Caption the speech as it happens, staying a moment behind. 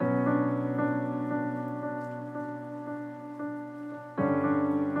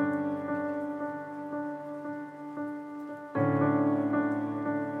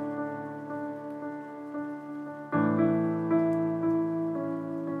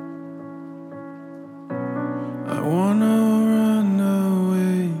wanna run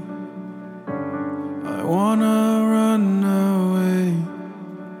away. I wanna run away.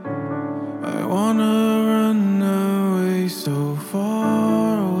 I wanna run away so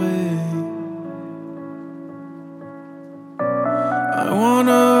far away. I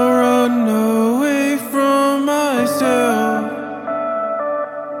wanna run away from myself,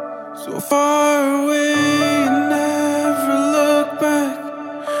 so far away and never look back.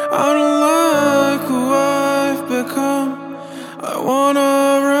 I don't like who I've become. I wanna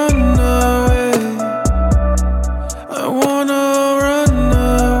run away. I wanna run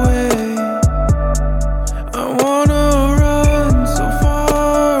away. I wanna run so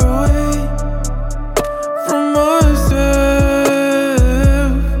far away from myself.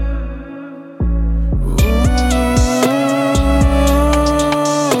 Ooh,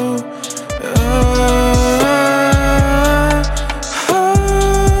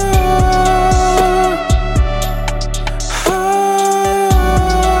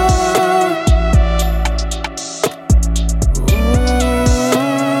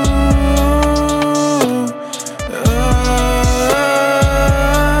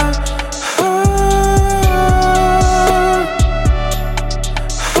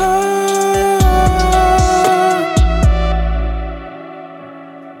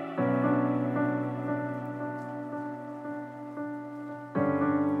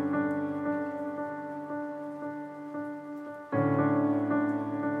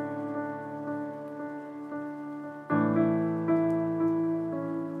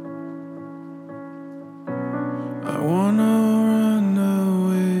 I wanna run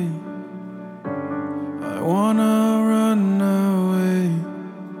away. I wanna run away.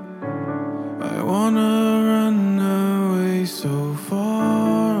 I wanna run away so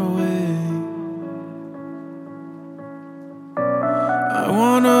far away. I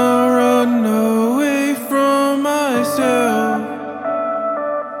wanna run away from myself,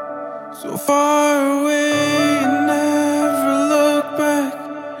 so far away.